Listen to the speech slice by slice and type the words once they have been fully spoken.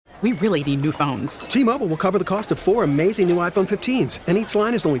We really need new phones. T-Mobile will cover the cost of 4 amazing new iPhone 15s, and each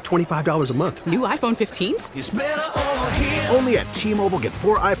line is only $25 a month. New iPhone 15s? It's better over here. Only at T-Mobile, get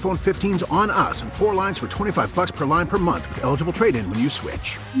 4 iPhone 15s on us and 4 lines for $25 per line per month with eligible trade-in when you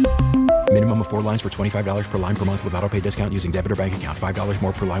switch. Minimum of 4 lines for $25 per line per month with autopay discount using debit or bank account. $5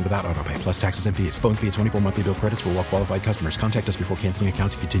 more per line without autopay, plus taxes and fees. Phone fee at 24 monthly bill credits for well-qualified customers. Contact us before canceling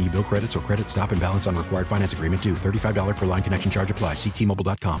account to continue bill credits or credit stop and balance on required finance agreement due. $35 per line connection charge applies. See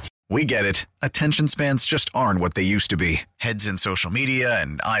T-Mobile.com. We get it. Attention spans just aren't what they used to be. Heads in social media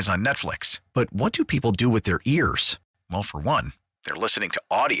and eyes on Netflix. But what do people do with their ears? Well, for one, they're listening to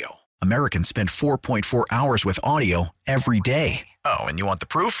audio. Americans spend 4.4 hours with audio every day. Oh, and you want the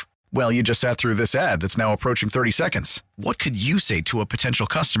proof? Well, you just sat through this ad that's now approaching 30 seconds. What could you say to a potential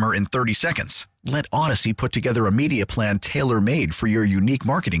customer in 30 seconds? Let Odyssey put together a media plan tailor-made for your unique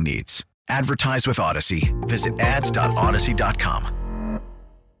marketing needs. Advertise with Odyssey. Visit ads.odyssey.com.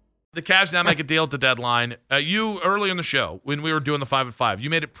 The Cavs now make a deal at the deadline. You, early in the show, when we were doing the 5 at 5, you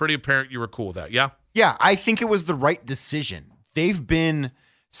made it pretty apparent you were cool with that, yeah? Yeah, I think it was the right decision. They've been,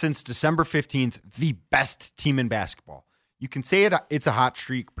 since December 15th, the best team in basketball. You can say it's a hot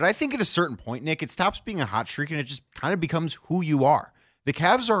streak, but I think at a certain point, Nick, it stops being a hot streak and it just kind of becomes who you are. The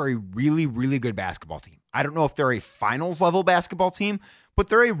Cavs are a really, really good basketball team. I don't know if they're a finals-level basketball team, but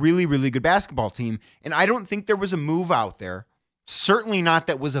they're a really, really good basketball team. And I don't think there was a move out there, certainly not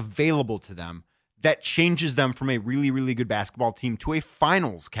that was available to them, that changes them from a really, really good basketball team to a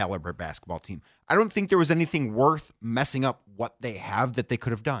finals-caliber basketball team. I don't think there was anything worth messing up what they have that they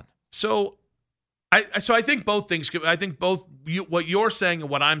could have done. So I think both things. I think both what you're saying and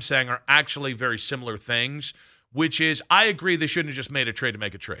what I'm saying are actually very similar things. Which is, I agree they shouldn't have just made a trade to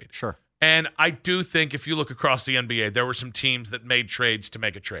make a trade. Sure. And I do think if you look across the NBA, there were some teams that made trades to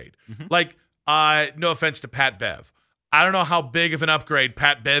make a trade. Mm-hmm. Like, no offense to Pat Bev. I don't know how big of an upgrade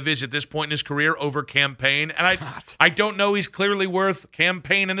Pat Bev is at this point in his career over Cam Payne. And I don't know he's clearly worth Cam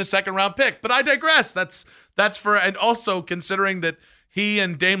Payne in a second-round pick. But I digress. That's for, and also considering that he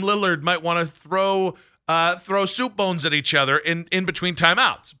and Dame Lillard might want to throw soup bones at each other in between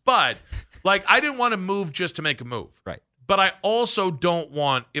timeouts. But like, I didn't want to move just to make a move. Right. But I also don't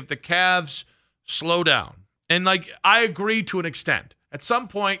want, if the Cavs slow down, and like, I agree to an extent. At some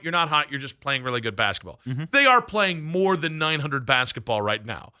point, you're not hot, you're just playing really good basketball. Mm-hmm. They are playing more than 900 basketball right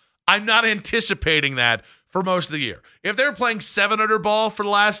now. I'm not anticipating that for most of the year. If they're playing 700 ball for the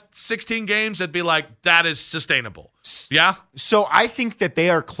last 16 games, I'd be like, that is sustainable. Yeah? So I think that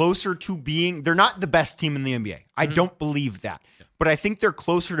they are closer to being, they're not the best team in the NBA. I don't believe that. But I think they're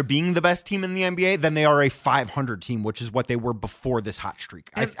closer to being the best team in the NBA than they are a 500 team, which is what they were before this hot streak.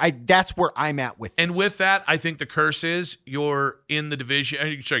 That's where I'm at with this. And with that, I think the curse is you're in the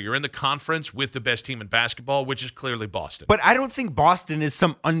division. Sorry, you're in the conference with the best team in basketball, which is clearly Boston. But I don't think Boston is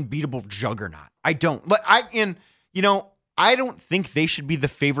some unbeatable juggernaut. I don't. I don't think they should be the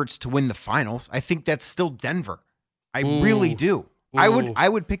favorites to win the finals. I think that's still Denver. I really do. I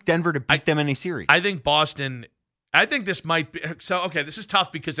would pick Denver to beat them in a series. I think Boston. I think this might be so. Okay, this is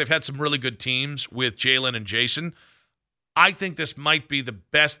tough because they've had some really good teams with Jalen and Jason. I think this might be the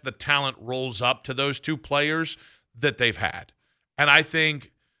best the talent rolls up to those two players that they've had, and I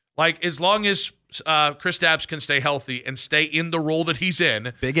think like as long as Kristaps can stay healthy and stay in the role that he's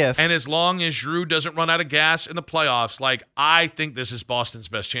in, big if, and as long as Jrue doesn't run out of gas in the playoffs, like I think this is Boston's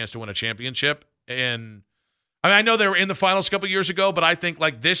best chance to win a championship. And I know they were in the finals a couple years ago, but I think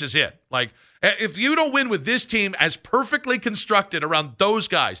like this is it. Like if you don't win with this team as perfectly constructed around those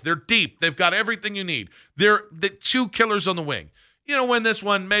guys, they're deep. They've got everything you need. They're the two killers on the wing. You know, win this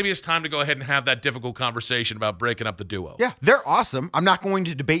one, maybe it's time to go ahead and have that difficult conversation about breaking up the duo. Yeah, they're awesome. I'm not going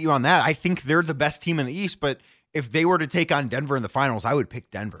to debate you on that. I think they're the best team in the East, but if they were to take on Denver in the finals, I would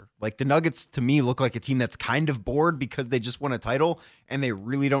pick Denver. Like the Nuggets, to me, look like a team that's kind of bored because they just won a title and they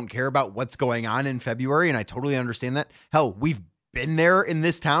really don't care about what's going on in February, and I totally understand that. Hell, we've been there in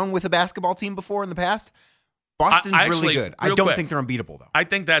this town with a basketball team before in the past. Boston's really good. I don't think they're unbeatable, though. I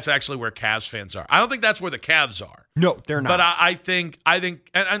think that's actually where Cavs fans are. I don't think that's where the Cavs are. No, they're not. But I think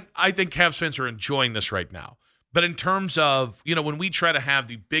Cavs fans are enjoying this right now. But in terms of, you know, when we try to have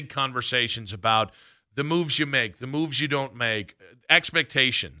the big conversations about the moves you make, the moves you don't make,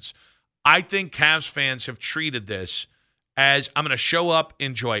 expectations, I think Cavs fans have treated this as I'm going to show up,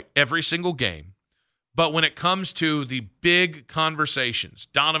 enjoy every single game. But when it comes to the big conversations,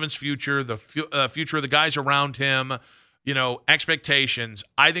 Donovan's future, the future of the guys around him, you know, expectations,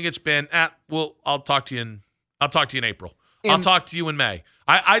 I think it's been, I'll talk to you in April. I'll talk to you in May.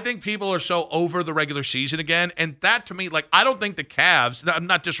 I think people are so over the regular season again, and that to me, like, I don't think the Cavs, I'm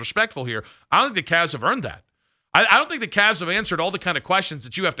not disrespectful here, I don't think the Cavs have earned that. I don't think the Cavs have answered all the kind of questions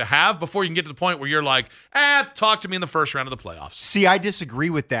that you have to have before you can get to the point where you're like, talk to me in the first round of the playoffs. See, I disagree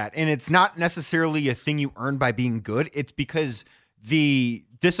with that. And it's not necessarily a thing you earn by being good. It's because the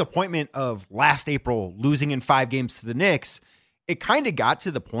disappointment of last April losing in 5 games to the Knicks, it kind of got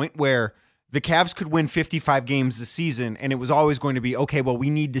to the point where the Cavs could win 55 games this season, and it was always going to be, okay, well, we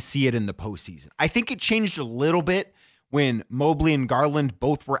need to see it in the postseason. I think it changed a little bit when Mobley and Garland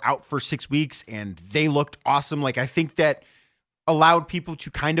both were out for 6 weeks and they looked awesome. Like, I think that allowed people to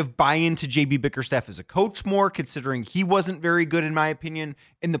kind of buy into JB Bickerstaff as a coach more, considering he wasn't very good, in my opinion,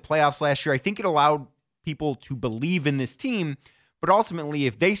 in the playoffs last year. I think it allowed people to believe in this team, but ultimately,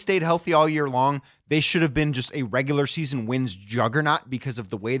 if they stayed healthy all year long, they should have been just a regular season wins juggernaut because of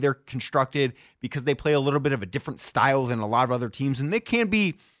the way they're constructed, because they play a little bit of a different style than a lot of other teams, and they can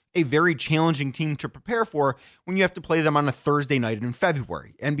be a very challenging team to prepare for when you have to play them on a Thursday night in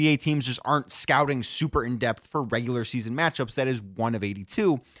February. NBA teams just aren't scouting super in-depth for regular season matchups. That is one of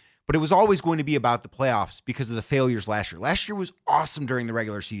 82. But it was always going to be about the playoffs because of the failures last year. Last year was awesome during the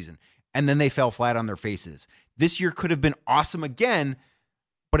regular season, and then they fell flat on their faces. This year could have been awesome again,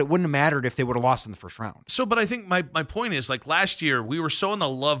 but it wouldn't have mattered if they would have lost in the first round. So, but I think my point is, like, last year, we were so in the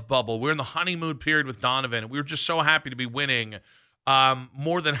love bubble. We were in the honeymoon period with Donovan. We were just so happy to be winning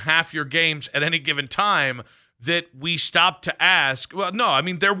more than half your games at any given time that we stopped to ask. Well, no, I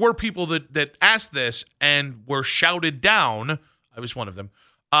mean, there were people that asked this and were shouted down. I was one of them.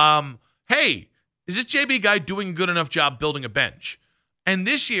 Hey, is this JB guy doing a good enough job building a bench? And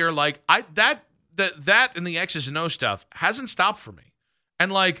this year, like, that and the X's and O's stuff hasn't stopped for me.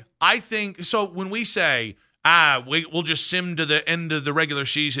 And, like, I think, so when we say, we'll just sim to the end of the regular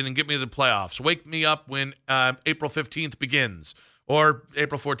season and get me to the playoffs. Wake me up when April 15th begins or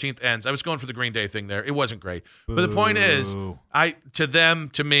April 14th ends. I was going for the Green Day thing there. It wasn't great. But the point is, to them,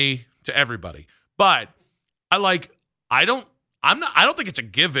 to me, to everybody. But I don't think it's a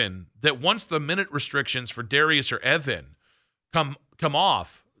given that once the minute restrictions for Darius or Evan come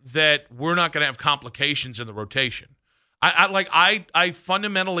off, that we're not going to have complications in the rotation. I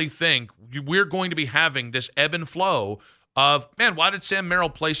fundamentally think we're going to be having this ebb and flow of, man, why did Sam Merrill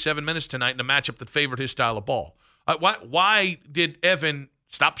play 7 minutes tonight in a matchup that favored his style of ball? Why did Evan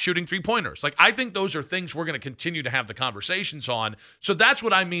stop shooting 3-pointers? Like, I think those are things we're going to continue to have the conversations on. So that's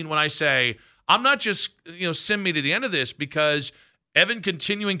what I mean when I say I'm not just, send me to the end of this, because Evan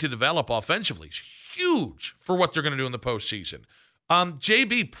continuing to develop offensively is huge for what they're going to do in the postseason.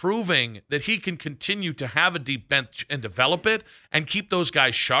 JB proving that he can continue to have a deep bench and develop it and keep those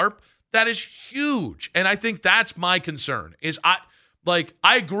guys sharp, that is huge. And I think that's my concern is I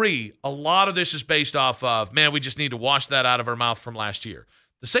agree a lot of this is based off of, man, we just need to wash that out of our mouth from last year.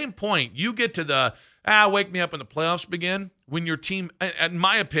 The same point, you get to the, wake me up when the playoffs begin, when your team, in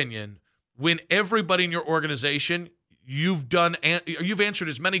my opinion, when everybody in your organization, you've answered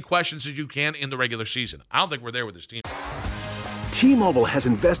as many questions as you can in the regular season. I don't think we're there with this team. T-Mobile has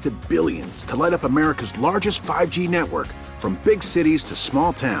invested billions to light up America's largest 5G network, from big cities to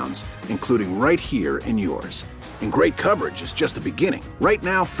small towns, including right here in yours. And great coverage is just the beginning. Right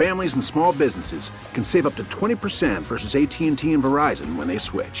now, families and small businesses can save up to 20% versus AT&T and Verizon when they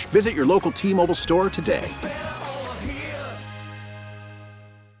switch. Visit your local T-Mobile store today.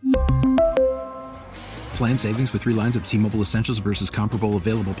 Plan savings with 3 lines of T-Mobile Essentials versus comparable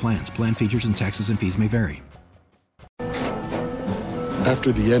available plans. Plan features and taxes and fees may vary.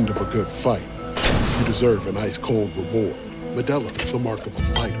 After the end of a good fight, you deserve an ice-cold reward. Modelo is the mark of a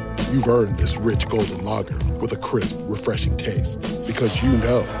fighter. You've earned this rich golden lager with a crisp, refreshing taste. Because you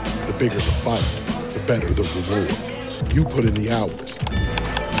know, the bigger the fight, the better the reward. You put in the hours,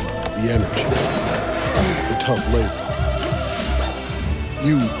 the energy, the tough labor.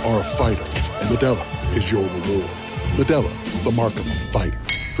 You are a fighter, and Modelo is your reward. Modelo, the mark of a fighter.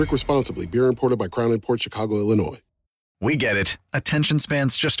 Drink responsibly. Beer imported by Crown Imports, Chicago, Illinois. We get it. Attention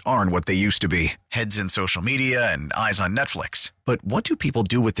spans just aren't what they used to be. Heads in social media and eyes on Netflix. But what do people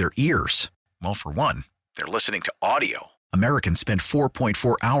do with their ears? Well, for one, they're listening to audio. Americans spend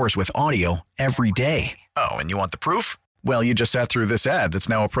 4.4 hours with audio every day. Oh, and you want the proof? Well, you just sat through this ad that's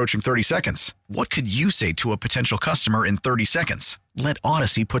now approaching 30 seconds. What could you say to a potential customer in 30 seconds? Let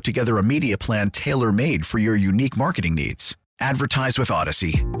Odyssey put together a media plan tailor-made for your unique marketing needs. Advertise with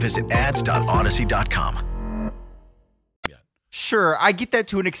Odyssey. Visit ads.odyssey.com. Sure, I get that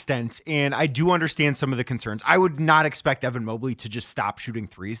to an extent, and I do understand some of the concerns. I would not expect Evan Mobley to just stop shooting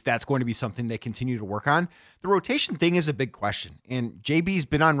threes. That's going to be something they continue to work on. The rotation thing is a big question, and JB's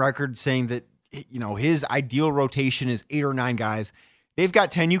been on record saying that, his ideal rotation is 8 or 9 guys. They've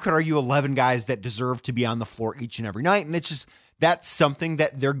got 10, you could argue 11 guys that deserve to be on the floor each and every night, and that's something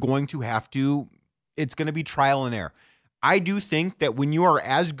that they're going to have to It's going to be trial and error. I do think that when you are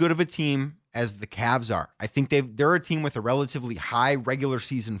as good of a team as the Cavs are, I think they're a team with a relatively high regular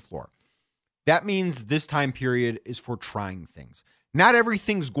season floor. That means this time period is for trying things. Not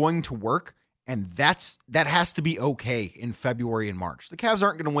everything's going to work, and that has to be okay in February and March. The Cavs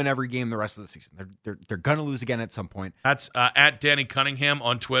aren't going to win every game the rest of the season. They're going to lose again at some point. That's at Danny Cunningham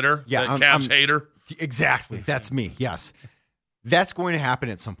on Twitter. Yeah, the Cavs hater. Exactly. That's me. Yes. That's going to happen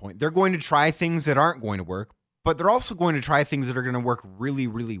at some point. They're going to try things that aren't going to work, but they're also going to try things that are going to work really,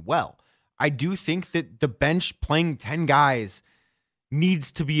 really well. I do think that the bench playing 10 guys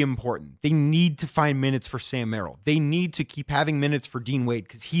needs to be important. They need to find minutes for Sam Merrill. They need to keep having minutes for Dean Wade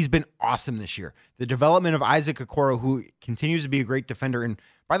because he's been awesome this year. The development of Isaac Okoro, who continues to be a great defender, and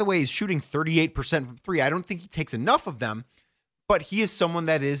by the way, he's shooting 38% from three. I don't think he takes enough of them, but he is someone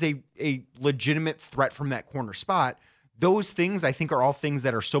that is a legitimate threat from that corner spot. Those things, I think, are all things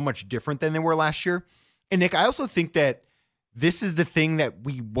that are so much different than they were last year. And Nick, I also think that this is the thing that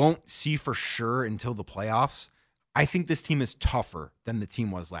we won't see for sure until the playoffs. I think this team is tougher than the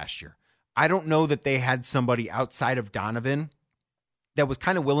team was last year. I don't know that they had somebody outside of Donovan that was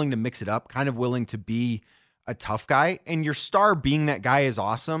kind of willing to mix it up, kind of willing to be a tough guy. And your star being that guy is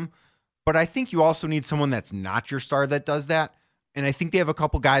awesome. But I think you also need someone that's not your star that does that. And I think they have a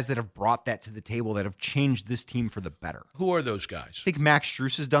couple guys that have brought that to the table that have changed this team for the better. Who are those guys? I think Max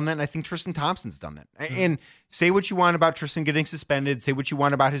Strus has done that, and I think Tristan Thompson's done that. And say what you want about Tristan getting suspended, say what you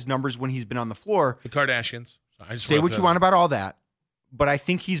want about his numbers when he's been on the floor. The Kardashians. Say what you want about all that. But I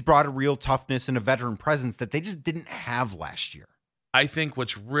think he's brought a real toughness and a veteran presence that they just didn't have last year. I think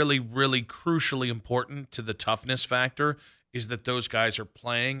what's really, really crucially important to the toughness factor is that those guys are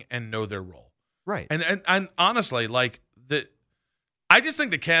playing and know their role. Right. And honestly, I just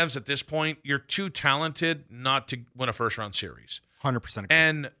think the Cavs at this point, you're too talented not to win a first-round series. 100% agree.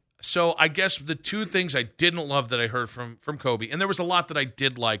 And so I guess the two things I didn't love that I heard from Kobe, and there was a lot that I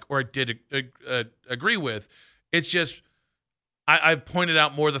did like or I did agree with, it's just I pointed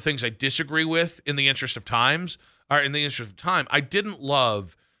out more of the things I disagree with in the interest of time. I didn't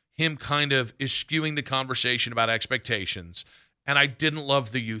love him kind of eschewing the conversation about expectations, and I didn't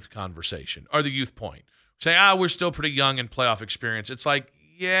love the youth conversation or the youth point. Say, we're still pretty young in playoff experience. It's like,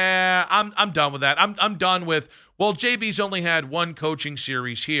 yeah, I'm done with that. I'm done with, well, JB's only had one coaching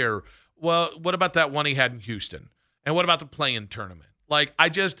series here. Well, what about that one he had in Houston? And what about the play-in tournament?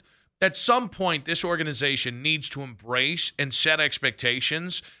 At some point, this organization needs to embrace and set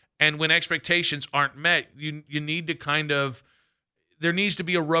expectations. And when expectations aren't met, you need to there needs to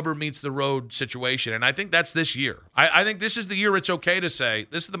be a rubber meets the road situation. And I think that's this year. I think this is the year it's okay to say,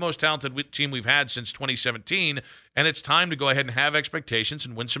 this is the most talented team we've had since 2017, and it's time to go ahead and have expectations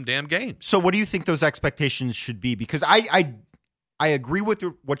and win some damn games. So what do you think those expectations should be? Because I agree with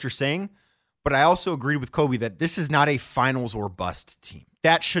what you're saying, but I also agree with Kobe that this is not a finals or bust team.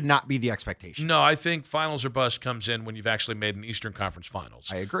 That should not be the expectation. No, I think finals or bust comes in when you've actually made an Eastern Conference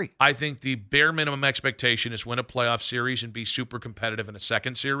Finals. I agree. I think the bare minimum expectation is win a playoff series and be super competitive in a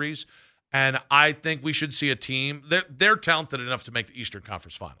second series. And I think we should see a team. They're talented enough to make the Eastern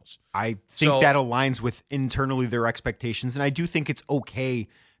Conference Finals. I think that aligns with internally their expectations. And I do think it's okay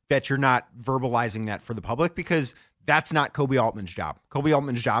that you're not verbalizing that for the public because that's not Kobe Altman's job. Kobe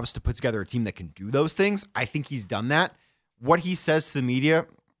Altman's job is to put together a team that can do those things. I think he's done that. What he says to the media,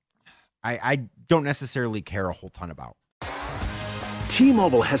 I don't necessarily care a whole ton about.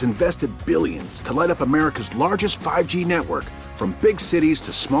 T-Mobile has invested billions to light up America's largest 5G network, from big cities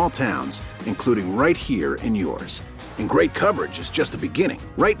to small towns, including right here in yours. And great coverage is just the beginning.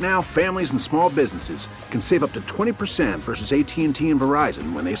 Right now, families and small businesses can save up to 20% versus AT&T and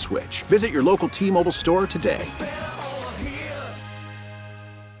Verizon when they switch. Visit your local T-Mobile store today.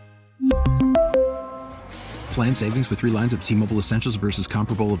 Plan savings with 3 lines of T-Mobile Essentials versus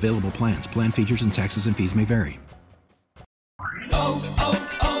comparable available plans. Plan features and taxes and fees may vary.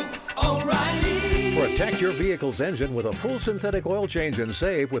 Protect your vehicle's engine with a full synthetic oil change and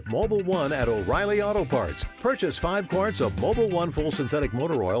save with Mobil 1 at O'Reilly Auto Parts. Purchase 5 quarts of Mobil 1 full synthetic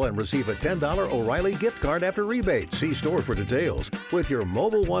motor oil and receive a $10 O'Reilly gift card after rebate. See store for details. With your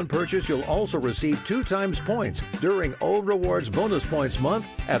Mobil 1 purchase, you'll also receive 2 times points during O Rewards Bonus Points Month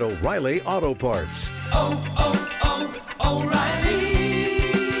at O'Reilly Auto Parts. O'Reilly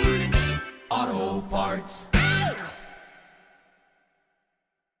Auto Parts.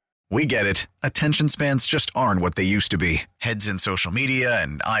 We get it. Attention spans just aren't what they used to be. Heads in social media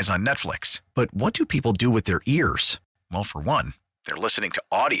and eyes on Netflix. But what do people do with their ears? Well, for one, they're listening to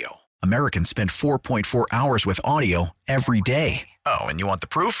audio. Americans spend 4.4 hours with audio every day. Oh, and you want the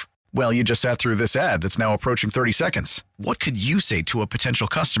proof? Well, you just sat through this ad that's now approaching 30 seconds. What could you say to a potential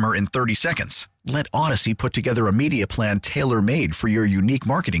customer in 30 seconds? Let Odyssey put together a media plan tailor-made for your unique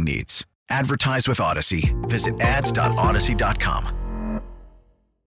marketing needs. Advertise with Odyssey. Visit ads.odyssey.com.